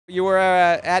You were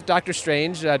at Doctor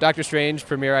Strange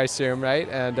premiere, I assume, right?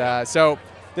 And so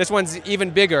this one's even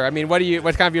bigger. I mean,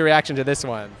 what's kind of your reaction to this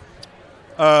one?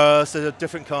 So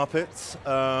different carpets,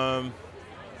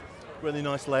 really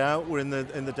nice layout. We're in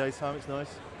the daytime. It's nice.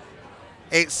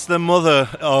 It's the mother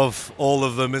of all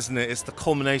of them, isn't it? It's the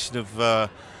culmination of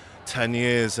 10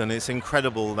 years, and it's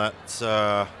incredible that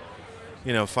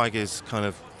Feige's kind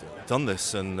of done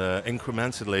this and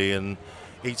incrementally, and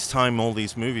each time all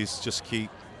these movies just keep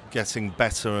getting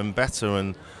better and better,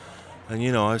 and I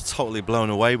was totally blown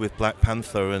away with Black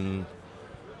Panther, and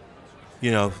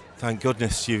thank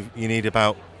goodness you need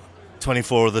about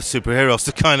 24 other superheroes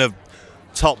to kind of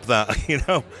top that, I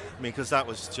mean, because that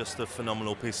was just a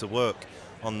phenomenal piece of work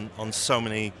on so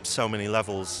many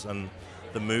levels, and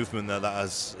the movement that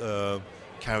has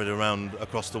carried around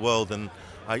across the world, and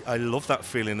I love that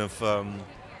feeling of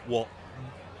what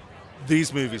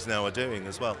these movies now are doing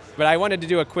as well. But I wanted to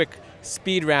do a quick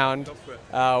speed round.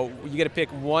 You get to pick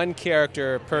one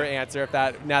character per answer,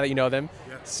 now that you know them.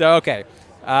 Yeah. So, okay.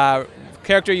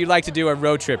 Character you'd like to do a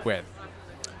road trip with?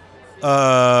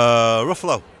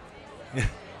 Ruffalo.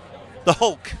 The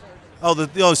Hulk. Oh, the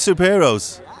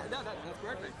superheroes. Yeah, that's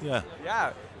perfect. Yeah.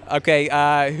 Yeah.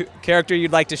 Okay, character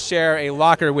you'd like to share a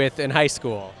locker with in high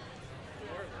school?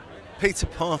 Peter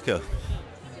Parker.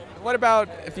 What about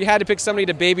if you had to pick somebody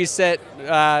to babysit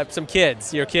some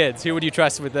kids, your kids? Who would you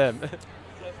trust with them?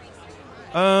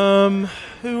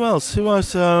 Who else?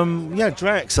 Yeah,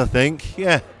 Drax, I think.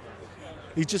 Yeah.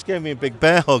 He just gave me a big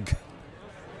bear hug.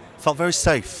 Felt very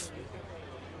safe.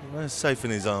 Very safe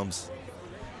in his arms.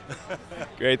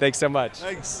 Great, thanks so much.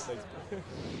 Thanks.